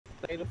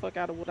Stay the fuck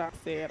out of what I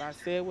said. I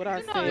said what I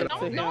You know, said to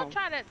don't him.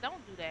 try that.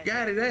 Don't do that.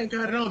 Got it. I ain't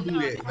got it. Don't do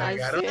that. I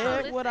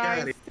said what Got I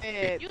it.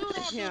 said You to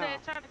don't do him.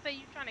 that. Trying to say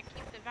you trying to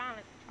keep the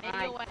violence, and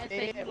I your ass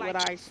say you said like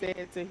what I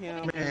said to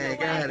him, Man, and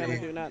you're not gonna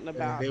do nothing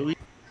about it.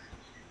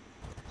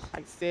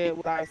 I said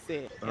what I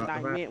said, and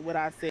I meant what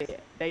I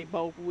said. They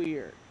both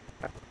weird.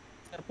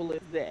 Simple as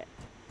that.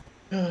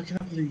 Can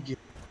I please get?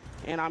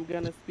 And I'm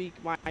gonna speak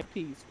my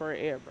piece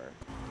forever.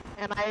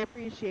 And I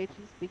appreciate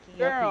you speaking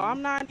Girl, your piece.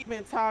 I'm not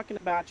even talking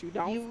about you.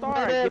 Don't You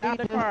start. Get out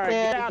the car.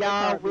 Get out the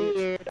car, bitch.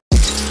 Weird.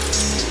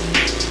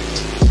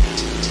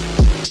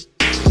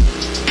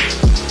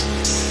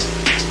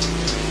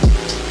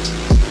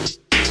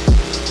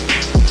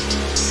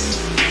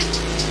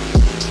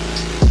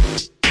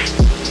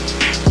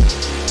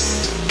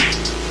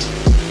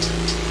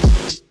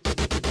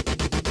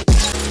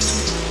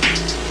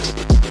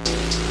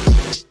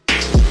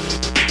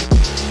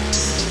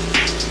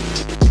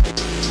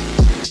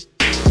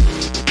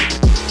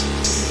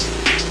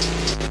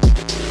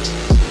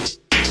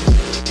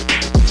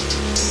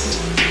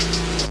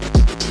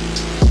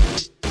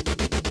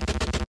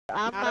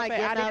 I'm not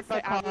getting out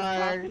the car. I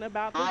was talking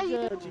about the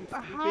judge, you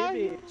stupid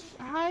bitch.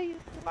 How you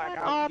Like,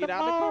 all get the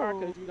out the car most?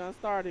 because you done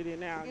started it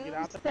now. You Get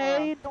out the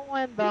stay car.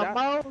 doing the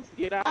most.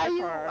 Get out the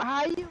car.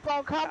 How you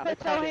gonna come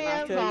put your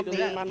hands on me?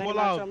 Pull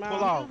off. Pull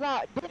off.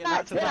 Did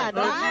I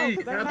not?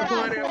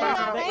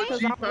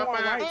 Because I'm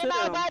going right to them.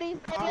 Nobody say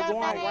I'm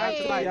going right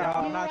to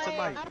y'all. Not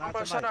tonight.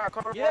 Not tonight.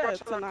 Yeah,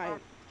 tonight.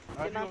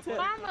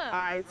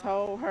 I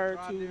told her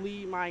to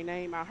leave my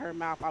name out her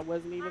mouth. I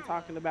wasn't even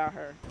talking about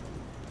her.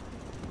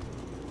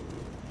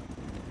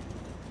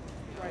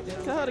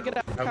 Tell her to get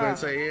out the car. I'm gonna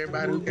say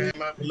everybody who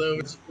came out for love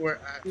and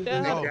support.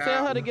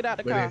 Tell her to get out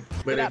the car.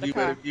 But if you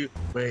get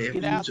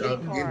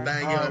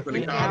thing open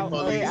the car, the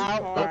police.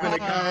 Open the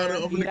car,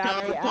 open the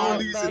car, the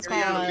police. It's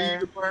gotta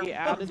leave the car. Get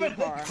out of the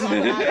car.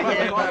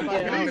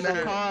 Get out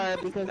the car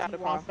because I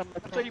want some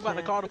attention. So you about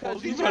to call the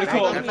police? I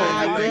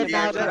think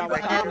everybody I'm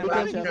coming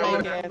not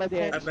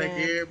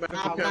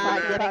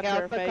getting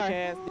out the car.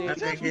 I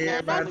think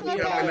everybody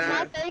coming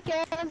out.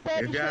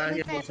 If y'all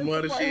here for some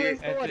other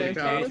shit, then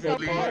call the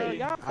police.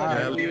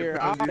 Y'all weird.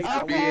 All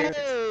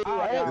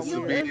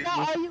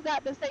you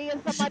got to say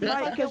is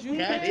somebody because you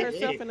put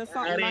yourself into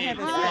something I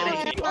haven't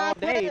said to you all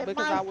day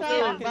because I was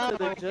talking to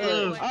the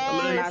judge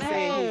and I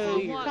said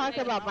he's weird.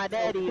 Talking about my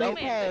daddy.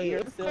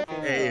 Okay.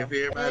 Hey, if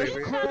everybody,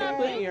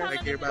 like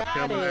everybody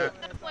coming out,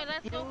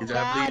 did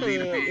y'all please leave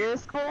the bed?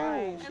 It's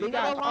cool. She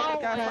got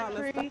something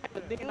to say,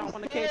 but then don't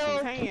want to catch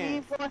his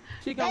hands.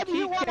 She gonna keep catching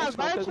him because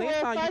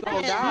next time you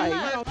gonna die. You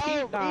don't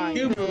keep dying.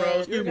 Excuse me,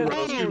 Rose. Excuse me,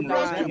 Rose. Excuse me,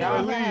 Rose. Excuse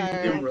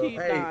me, Rose.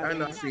 Hey, I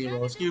know see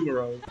Rose. Excuse me,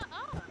 Rose.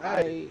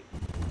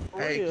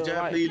 Hey, could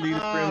y'all please leave the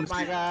premises? Oh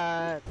my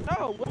God.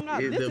 No, we're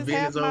not. This is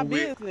half my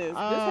business. This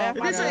half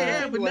my This ain't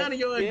half, but none of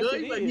y'all ain't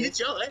good. You like get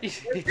your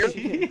ass.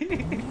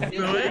 You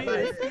know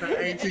what?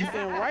 Ain't you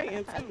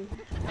writing too?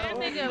 That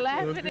nigga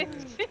laughing at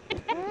shit.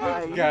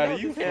 God,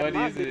 you funny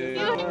as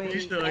hell. You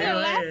sure your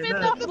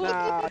ass?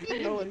 Nah, you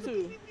know it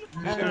too.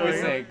 You know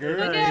it's that girl.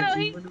 Look at him.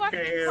 He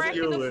fucking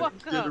cracking the fuck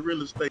Just the up.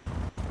 real estate.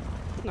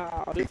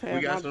 Nah, this We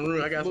got some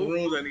room. I got some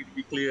rooms that need to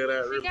be cleared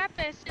out. She got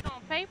that shit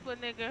on paper,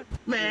 nigga.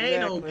 Man, ain't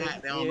no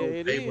goddamn no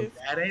paper.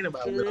 That ain't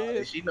about what all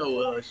this. She know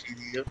what her shit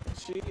is.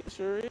 She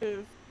sure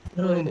is.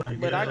 Oh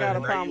But I got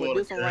a problem with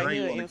this one right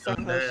here and some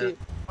of her shit.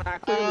 When I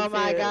clearly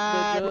said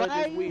the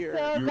judge is weird.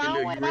 You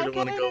really want to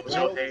go with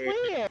your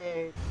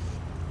ass?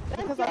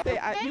 Because I said,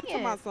 you talking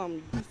about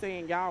something, you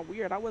saying y'all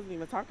weird. I wasn't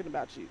even talking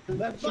about you. You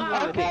wanted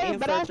to Okay,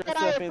 but I insert said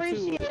I yourself into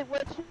appreciate it.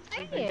 what you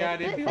saying.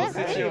 God, if you don't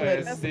sit your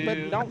ass But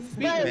still. don't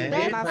speak.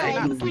 Then I say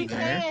not speak.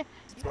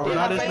 Oh,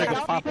 now this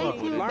nigga pop up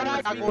with it. Learn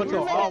I to go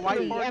into an all white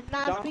I'm party.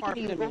 not speaking to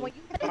you, but when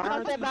you say Learn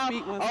something to about,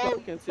 speak when oh,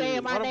 spoken to.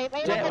 saying my name,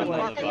 ain't nobody Jack, fucking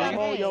my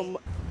control name. your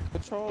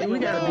control. We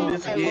gotta do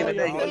this again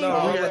today. We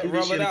gotta do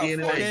this shit again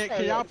today.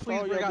 Can y'all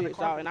please bring out the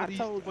car and I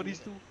told for these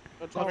two?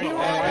 Okay. I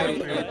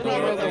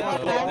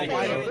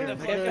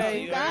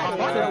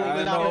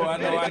know.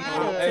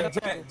 Hey,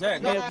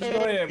 Jack, go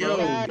ahead,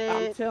 bro.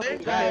 I'm telling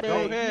you, Go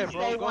ahead,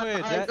 bro. Go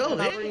ahead, Jack. Go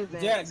ahead.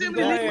 Jack, Send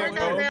go me ahead, my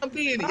bro. goddamn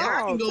penny.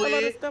 Y'all can go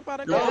ahead. Step out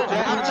of Go, car.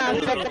 Jack. I'm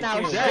not stepping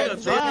out.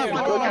 Jack, Drive.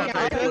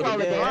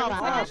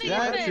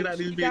 Shit out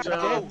this bitch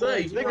all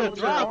day. Nigga,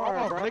 drive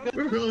off, nigga.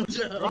 We're on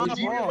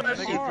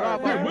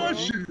job. We're my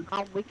shit.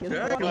 I'm weak as I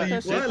fuck. can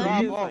leave.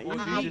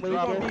 You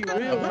gonna be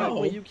real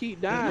when you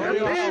keep dying.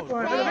 You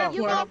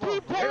gonna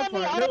keep telling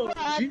me I'm a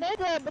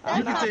nigga, but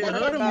that's not tell her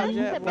what to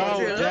you move. said. Tell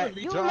her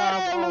to You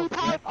literally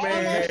type all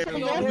that shit in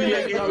your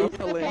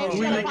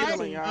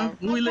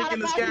we look in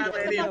the sky,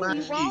 man, in my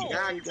shit. I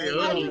can tell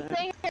Why her. you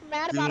saying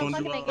mad about a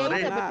fucking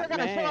engagement, but you're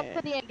gonna show up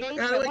to the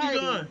engagement? Where you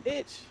going?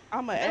 Bitch.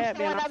 I'm an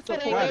admin. I'm up to the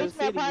supporting the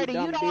engagement city, party.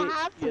 You don't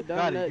have to. You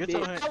dumb nut Get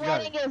your bitch. hands. That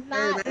wedding is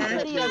not a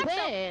city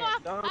event.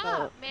 Dumb Up,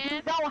 nut. man.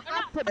 You don't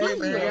have to Hey be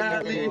man, here.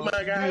 y'all leave my Leave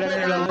guy that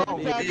nigga alone.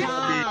 alone. This bitch.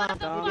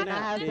 Dumb You nut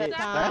have to bitch.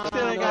 That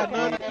shit ain't got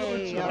nothing to do with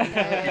Okay, you.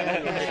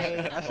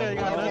 okay. That shit ain't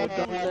got nothing to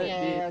do with you.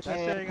 Okay, That shit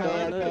ain't got okay,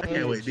 nothing to I do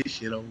can't with wait this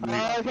shit over with.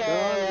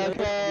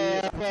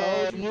 okay.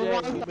 told you, You Jack,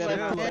 want you some better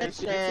not let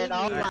attention? shit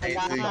Oh to my you.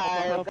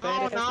 God. Go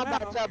on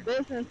about your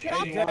business. Get Hey,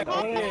 off Jack, my go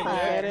ahead, car.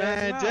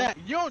 Man, Jack,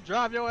 you don't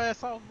drive your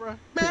ass off, bro. Man,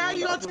 how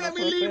you gonna tell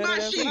me leave my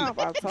shit? I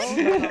told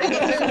They him. gonna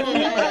tell me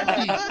leave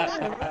my shit.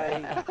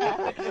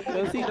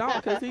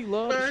 Cause he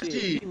loves First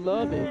shit. shit. He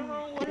love it.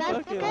 And that's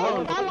Fucking okay.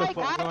 love I it.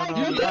 like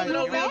You your love it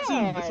over there too.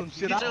 Get some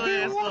shit Get out. your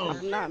ass on.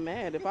 I'm not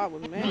mad. If I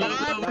was mad, You love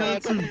it over there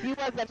Because too. if you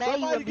wasn't there, you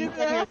Somebody would be give me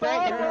sitting here a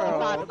threatening me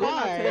about the didn't I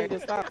tell you car.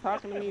 to stop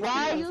talking to me?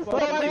 Why are you still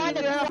Somebody on give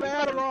me it? half If an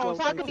Adderall. you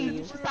talking to you,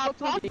 you should stop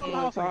talking to me.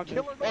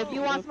 If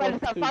you want somebody to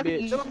stop talking to you,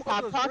 you should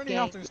stop talking.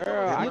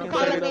 Girl, I You can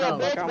calling say me the a fuck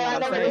bitch, I but I wanna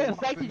never say.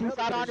 disrespected you, so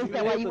I don't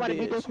understand why you want to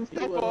be You a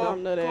disrespectful.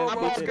 dumb nut ass I'm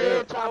a bitch.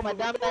 bitch, I'm a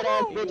dumb nut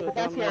ass bitch, but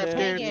that's your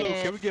opinion.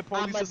 Can we get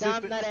I'm police a dumb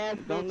assistance? nut ass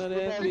Dumb bitch nut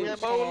ass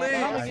because you're bitch.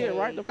 mad. I get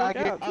right the fuck I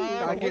get- out too.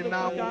 I Like, get what the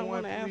fuck y'all 911,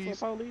 want to ask please.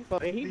 for police?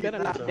 For? And he Please, better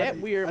not. I That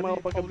need- weird I need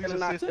motherfucker police better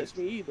not assistance. touch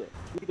me either.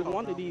 Neither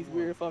one of these 911.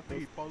 weird fuckers.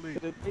 Need police.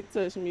 If they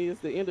touch me,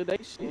 it's the end of their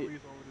shit. Police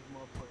over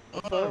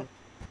this motherfucker. Fuck.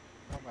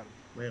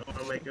 Man, I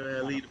wanna make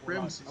her leave the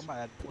premises.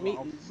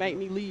 Make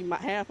me leave my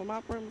half of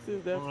my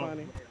premises. That's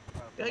funny.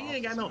 Yeah, you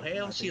ain't got no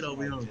L shit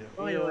over here.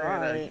 Oh, Yeah, your ass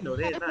out. right. You know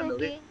that, I know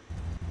that.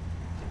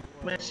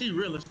 Man, she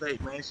real estate,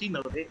 man. She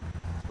know that.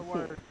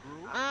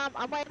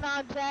 I'm waiting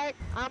on Jack.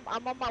 I'm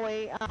on my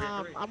way.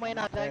 I'm waiting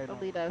on Jack to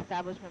leave the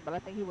establishment, but I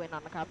think he waiting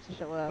on the cops to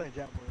show up.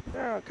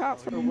 Girl,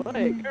 cops for what?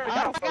 Girl,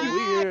 y'all so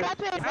weird.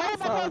 Cops ain't Y'all very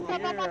so much on the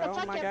weird. Oh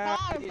my fucking god.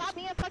 phone. Stop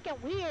being fucking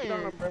weird. You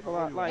don't break a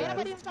lot. Like, Ain't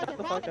nobody even shut fucking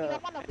the talking fuck to me.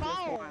 up. I'm on the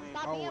phone.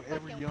 Stop being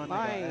fucking weird.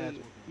 Like,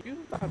 you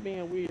stop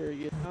being weird,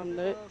 you dumb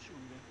nut.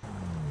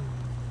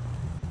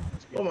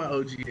 Where my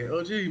OG at?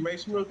 OG, make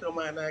sure come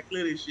out now,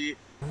 clear this shit.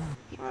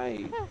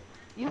 Like,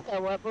 You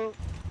said what, boo?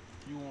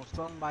 You want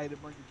somebody to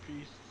bring you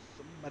peace?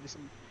 Somebody.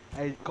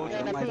 Hey, coach, In a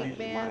somebody pink need you.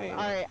 band.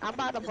 Alright, I'm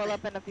about to pull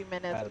up in a few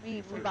minutes. We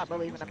about to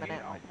leave in a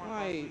minute.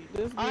 like,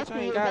 this bitch Auntie,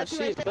 ain't got that's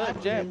shit what but I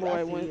Jack see.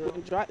 Boy.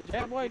 When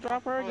Jack Boy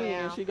drop her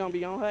again, Yeah. she gonna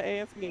be on her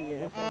ass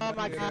again. Oh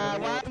my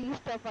god, why do you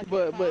still fucking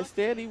But talk?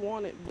 steady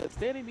want it. But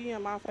steady be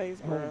in my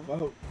face,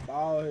 bro.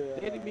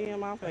 Steady be in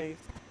my face.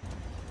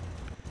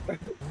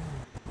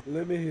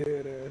 Let me hear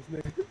it, ass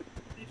nigga.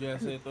 You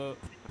just said that.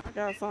 I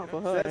got something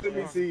for her. Let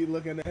me see you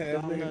looking at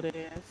ass Dumb nut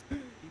nigga. ass.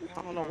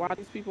 I don't know why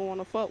these people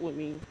wanna fuck with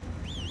me.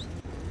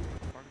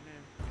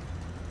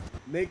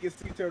 Naked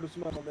sea turtle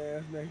smell,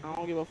 ass nigga. I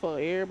don't give a fuck.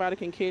 Everybody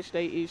can catch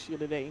their issue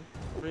today.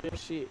 Real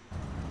shit.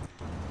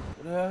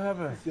 What the hell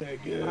happened? Said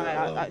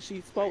good.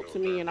 She spoke to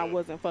me and I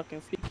wasn't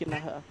fucking speaking to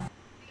her.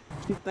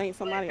 She thinks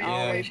somebody Yeah,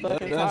 always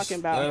fucking talking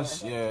about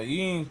her. Yeah,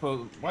 you ain't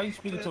supposed. Why you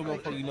speaking to a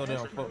motherfucker you know they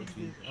don't fuck with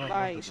you?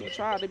 Like, she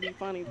tried to be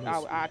funny.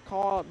 I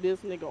called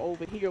this nigga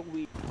over here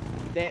with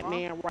that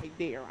man right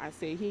there. I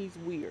said he's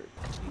weird.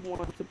 She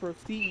wanted to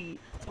proceed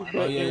to back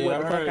in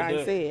what the fuck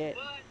I said.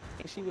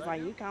 And she was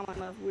like, you calling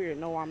us weird.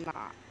 No, I'm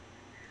not.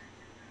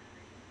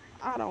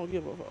 I don't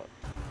give a fuck.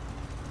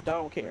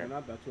 Don't care. Man,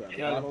 I thought you had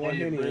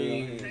California a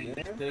breeze.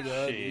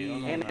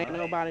 And ain't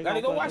nobody Gotta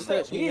gonna go watch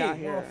touch that me out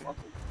here.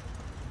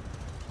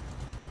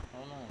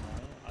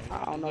 I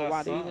I don't know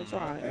why they even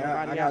trying.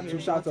 I got 2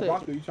 shots of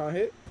vodka. You trying to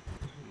hit?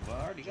 I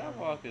already got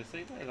vodka.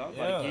 Say that. I was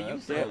Yeah, like, yeah, you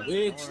that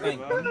wig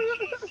stink.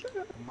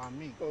 My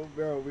meat. Oh,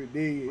 bro, we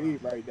dig eat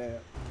right now.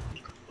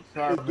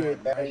 Sorry, It's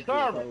good, man.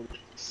 Sorry.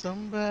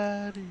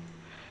 Somebody.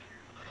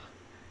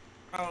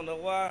 I don't know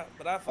why,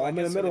 but I feel Oh, like I'm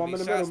in the it's middle. gonna I'm in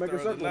be the middle. shots Make a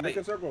throughout the circle. Make a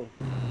night. circle.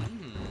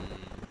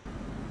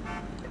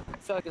 I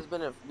feel like it's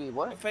been a be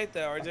what? Faith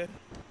there, RJ.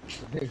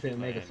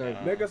 make a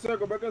circle. Make a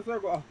circle. Make a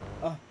circle.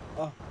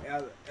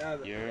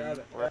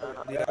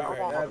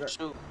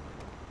 Shoot.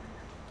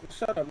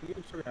 Shut up. You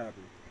trigger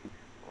happy.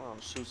 I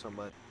want to shoot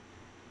somebody.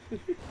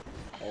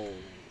 Oh.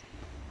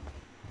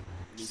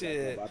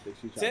 Shit.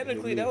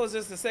 Technically, that was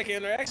just the second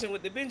interaction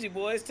with the Benji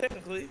boys.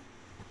 Technically.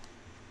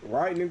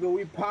 Right, nigga.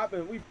 We popping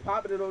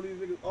it on these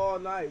niggas all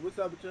night. What's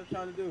up? What y'all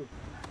trying to do?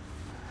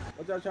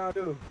 What y'all trying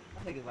to do?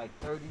 I think it's like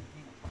 30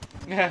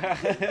 deep.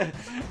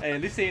 Hey,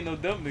 this ain't no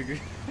dumb nigga.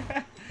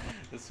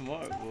 That's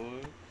smart,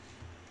 boy.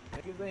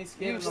 Niggas ain't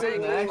scared You of stay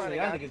nothing, good, actually.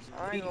 my I nigga. think it's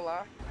I ain't gonna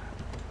lie.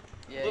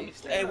 Yeah, you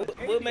stay Hey, good.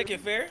 we'll make it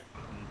fair.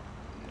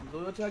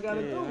 Do what y'all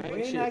gotta do. Ain't We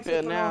ain't shit asking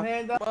fair for now. no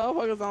handout.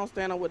 Motherfuckers don't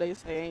stand on what they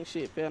say. Ain't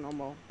shit fair no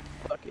more.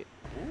 Fuck it.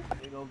 There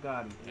you go,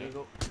 got him. There you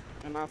go.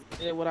 And I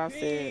said what I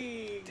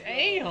said.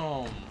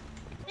 Damn.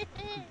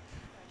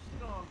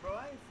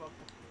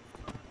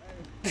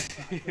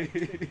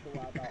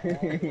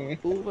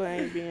 Uber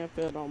ain't being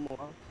fair no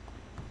more.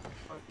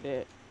 Fuck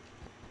that.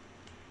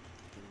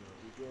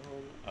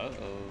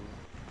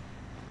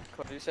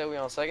 You said we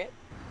on second?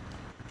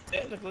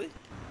 Technically.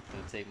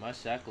 Gonna take my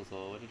shackles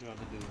off. What you trying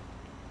to do?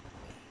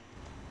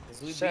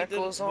 'Cause we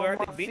Shackles on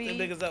already my beat them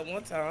feet. niggas up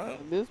one time.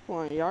 At this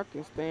point, y'all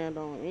can stand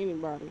on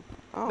anybody.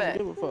 I don't Bet.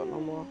 give a fuck no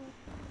more.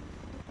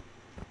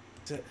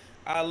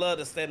 I love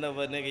to stand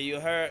over a nigga. You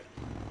heard?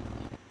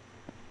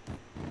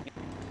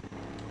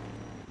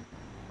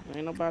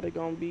 Ain't nobody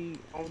gonna be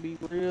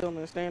real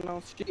and stand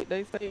on shit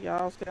they say.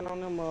 Y'all stand on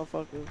them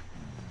motherfuckers.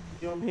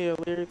 Give them hell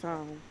every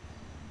time.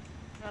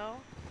 Yo.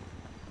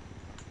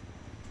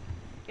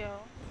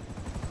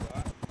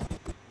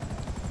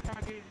 Trying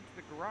to get into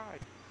the garage.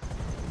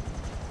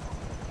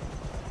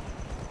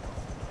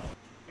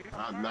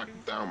 I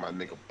knocked down my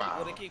nigga Bow.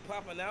 Oh, they keep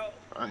popping out?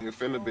 I ain't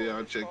finna be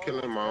out here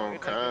killing my own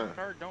kind.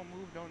 Don't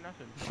move, don't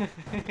nothing.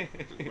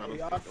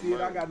 Y'all see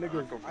it? I got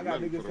niggas saying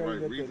that the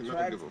track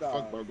I don't give a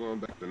fuck about going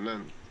back to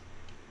nothing.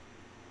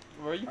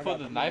 Bro, you put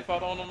the knife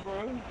out on him,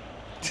 bro?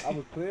 I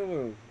was playing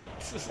with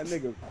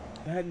him.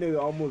 That nigga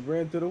almost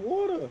ran to the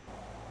water.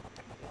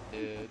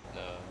 Dude,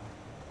 no.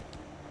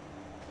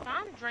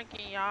 I'm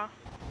drinking, y'all.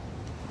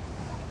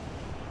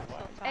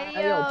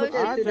 Hey, yo, put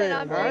that shit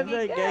on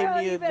RJ gave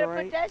me a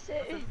drink.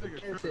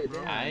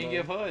 I ain't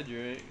give her a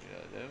drink.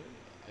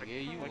 I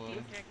gave you one.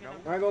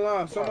 I ain't gonna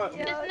lie, somebody.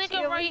 This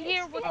nigga right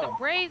here with the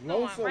braids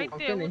on, right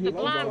there, with the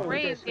blonde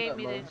braids gave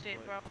me this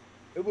shit, bro.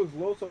 It was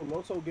Loso.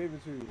 Loso gave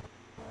it to you.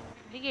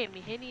 He gave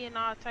me Henny and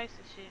all types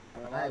of shit.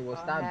 Alright, well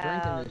stop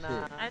drinking this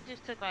shit. I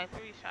just took like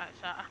 3 shots.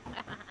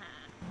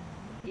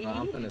 Bro,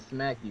 I'm finna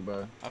smack you,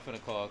 bro. I'm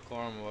finna call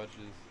Karma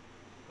watches.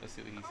 Let's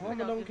see what he said.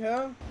 Karma don't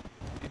care.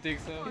 You think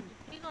so?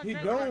 He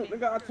don't.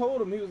 Nigga, I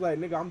told him. He was like,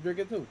 nigga, I'm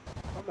drinking too.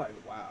 I'm like,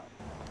 wow.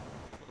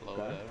 Lord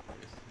have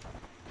mercy.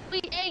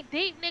 We ain't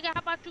deep, nigga.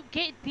 How about you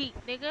get deep,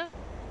 nigga?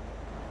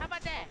 How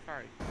about that?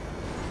 Sorry.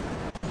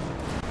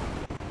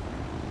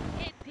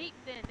 Get deep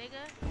then,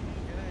 nigga.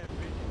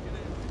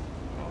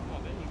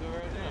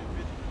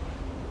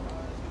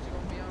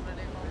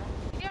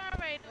 You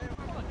already know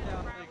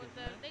nigga ride with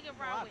the nigga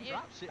ride with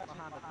drop shit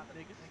behind the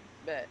niggas.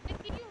 Bet.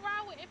 Nigga, you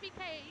ride with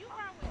MPK. You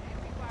ride with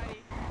everybody.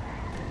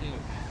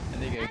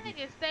 That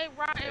nigga stay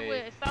riding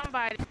with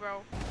somebody,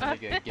 bro.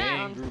 Nigga gang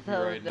I'm groupie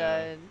so right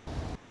done.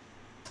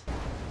 now.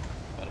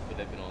 Gotta put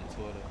that bit on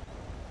Twitter.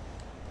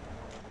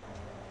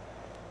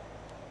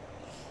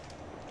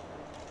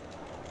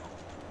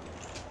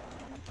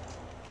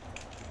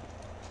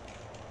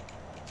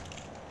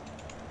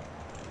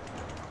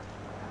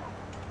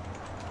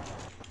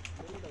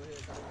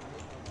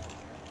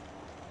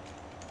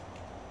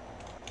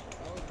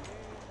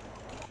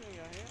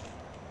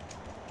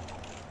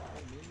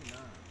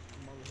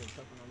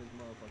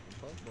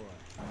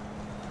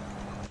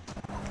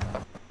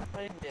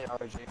 Yeah,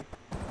 RG.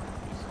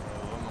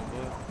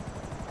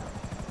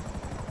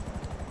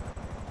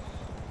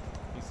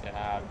 He said,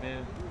 how I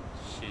been?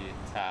 Shit,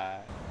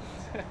 tired.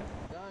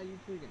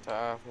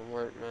 Tired from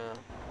work, man.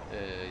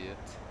 Yeah.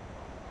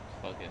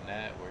 Fucking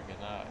that,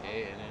 working out,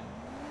 editing.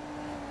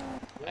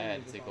 I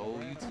had to take a whole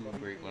YouTube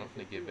break, but I'm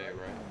finna get back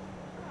right.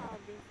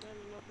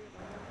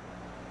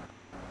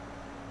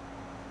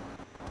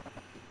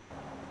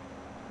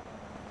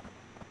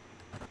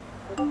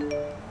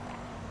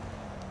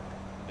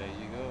 There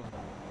you go.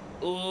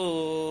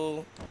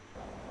 Ooh.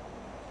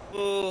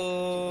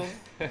 Ooh.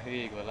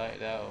 He ain't gonna like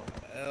that one.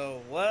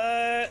 Oh,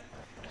 what?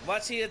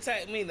 Watch he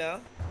attack me now.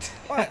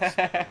 Watch.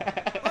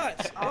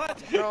 Watch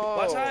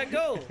how it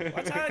go.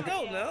 Watch how it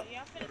go now.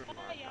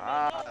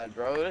 Ah,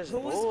 bro, this is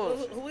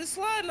bullshit. Who we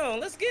sliding on?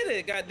 Let's get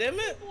it,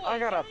 goddammit. I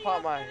gotta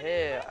pop my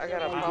head. I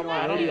gotta pop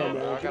my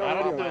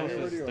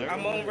head.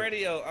 I'm on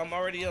radio. I'm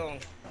already on.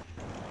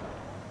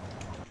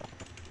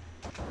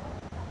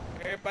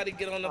 Everybody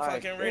get on the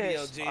fucking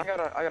radio, G. I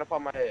gotta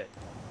pop my head.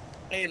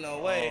 Ain't no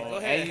way. Go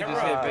ahead, and you hair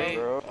just up. hit bait.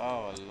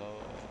 Oh,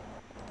 Lord.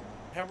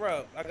 Hair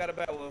up. I got a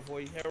bad one for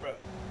you. Hair up.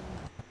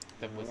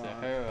 That was a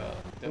hair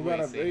up. That way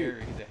he say hair,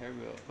 he's a hair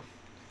up.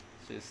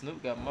 Shit,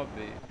 Snoop got my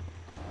bait.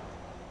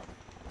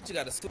 What you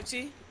got, a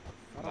Scoochie?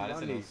 Nah,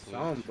 this ain't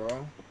no switch.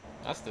 Bro.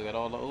 I still got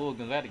all the old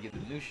guns. I had to get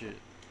the new shit.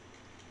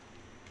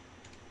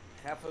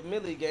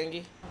 $500,000,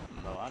 gangy.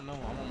 No, I know.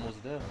 I'm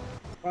almost there.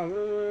 I need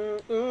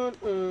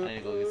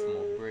to go get some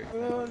more bricks.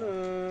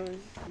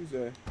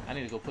 I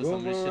need to go put some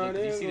of this shit up.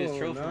 Did you see this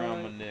trophy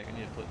around my neck? I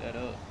need to put that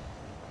up.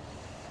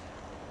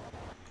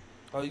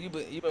 Oh, you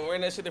been wearing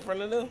that shit in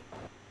front of them?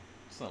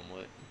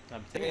 Somewhat.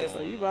 I'm taking it.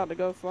 So you about to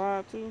go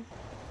slide too?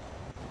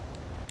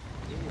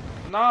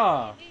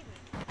 Nah.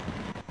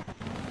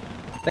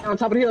 They on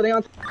top of the hill. They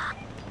on.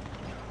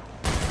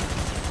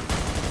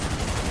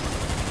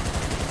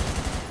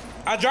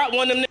 I dropped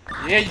one of them.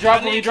 Yeah, you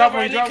dropped one. You dropped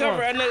one. I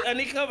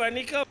need cover. I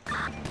need cover.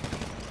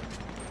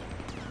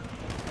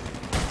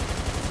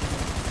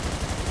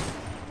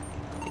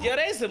 Yo,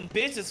 they some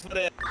bitches for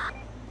that.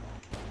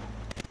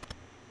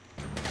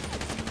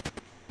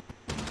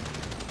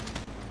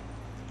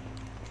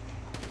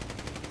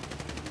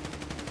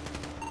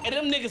 And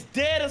them niggas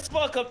dead as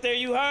fuck up there,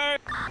 you heard?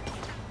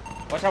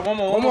 Watch out, one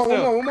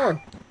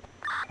more.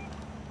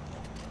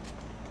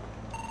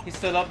 He's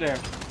still up there.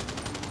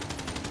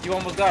 You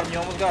almost got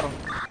him,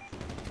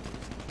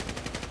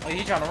 Oh,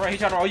 he trying to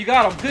run, Oh, you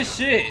got him. Good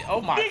shit.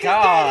 Oh my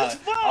god.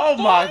 Oh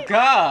my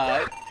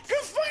god. Good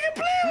fucking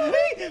play with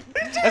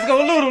me. Let's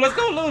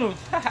go loot him.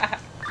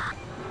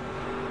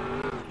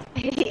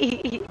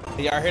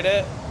 Y'all hear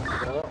that?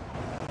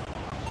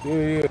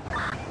 Yeah.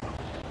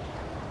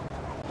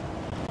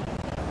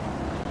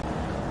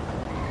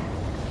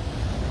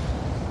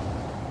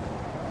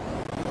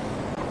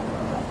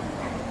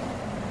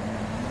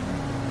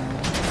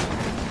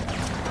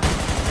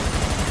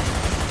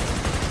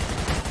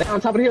 They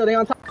on top of the hill. They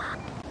on top.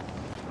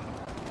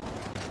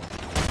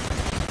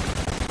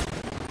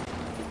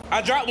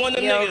 I dropped one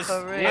of them niggas.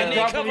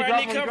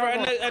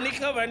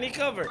 I need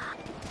cover.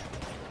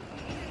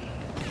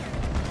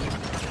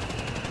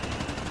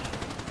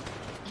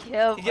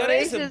 Yo,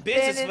 they some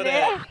bitches for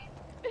that.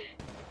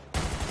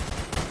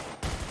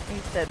 He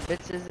said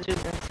bitches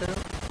shooting too.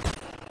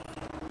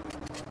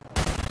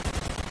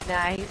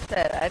 Nah, he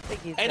said, I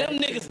think he said. Hey, them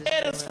niggas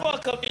dead as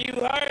fuck up here,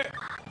 you heard?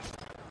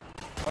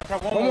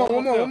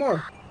 One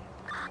more.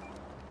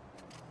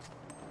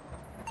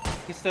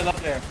 He's still up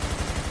there.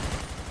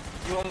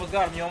 You almost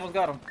got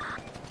him.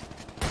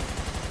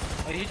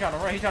 Hey, he trying to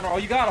run. Oh,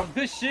 you got him.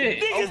 Good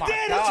shit. Niggas oh my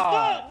dead God. as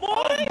fuck, boy.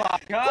 Oh my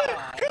God.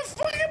 Quit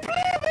fucking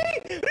playing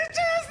me. Bitch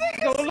ass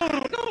niggas. Go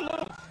little.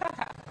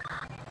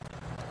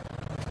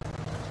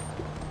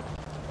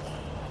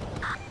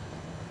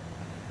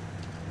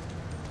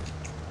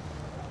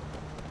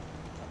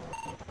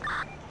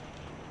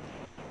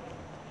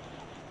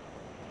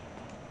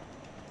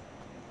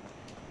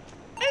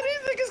 Hey,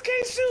 these niggas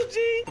can't shoot, G.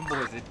 Them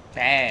boys are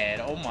bad.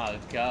 Oh my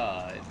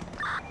God.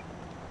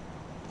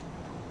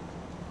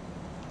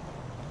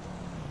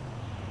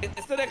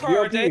 It's to that car,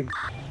 RJ.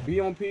 Be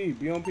on P.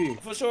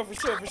 For sure.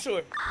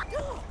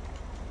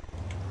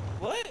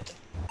 What?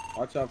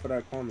 Watch out for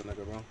that corner,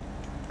 nigga, bro.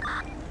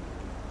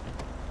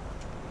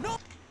 No!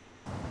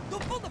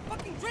 Don't pull the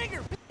fucking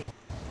trigger!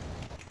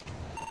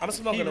 I'm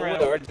smoking the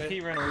wood, RJ. He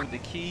ran with the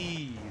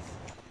keys.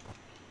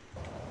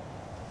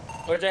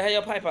 RJ, have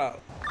your pipe out.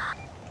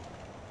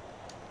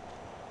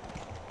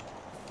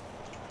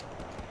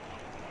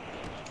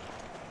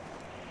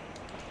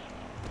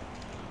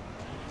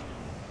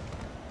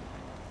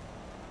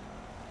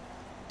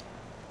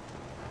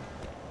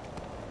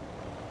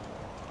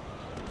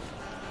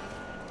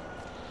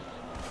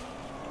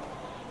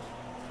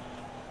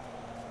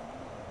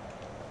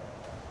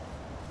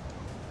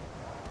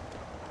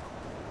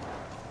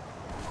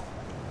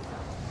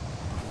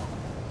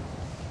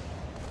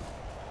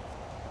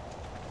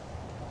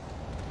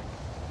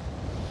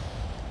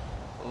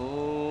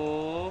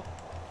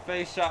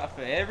 Face shot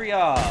for every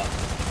yard.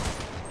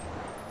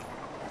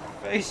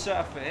 Face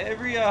shot for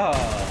every yard. I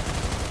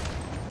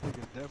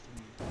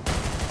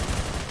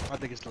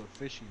think it's a little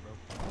fishy, bro.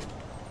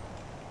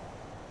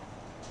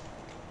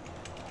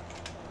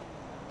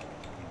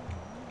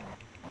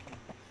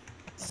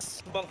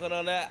 Spunking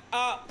on that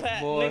op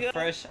pat, boy, nigga.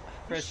 fresh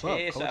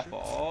headshot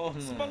for all.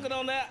 Spunking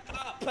on that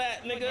op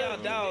pat,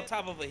 nigga. Down on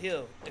top of a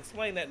hill.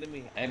 Explain that to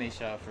me. And he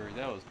shot first.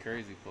 That was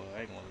crazy, for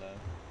I ain't gonna lie.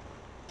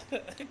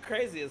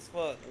 Crazy as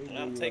fuck.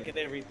 I'm taking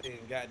everything,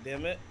 god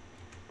damn it.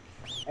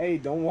 Hey,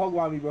 don't walk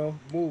by me, bro.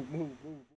 Move.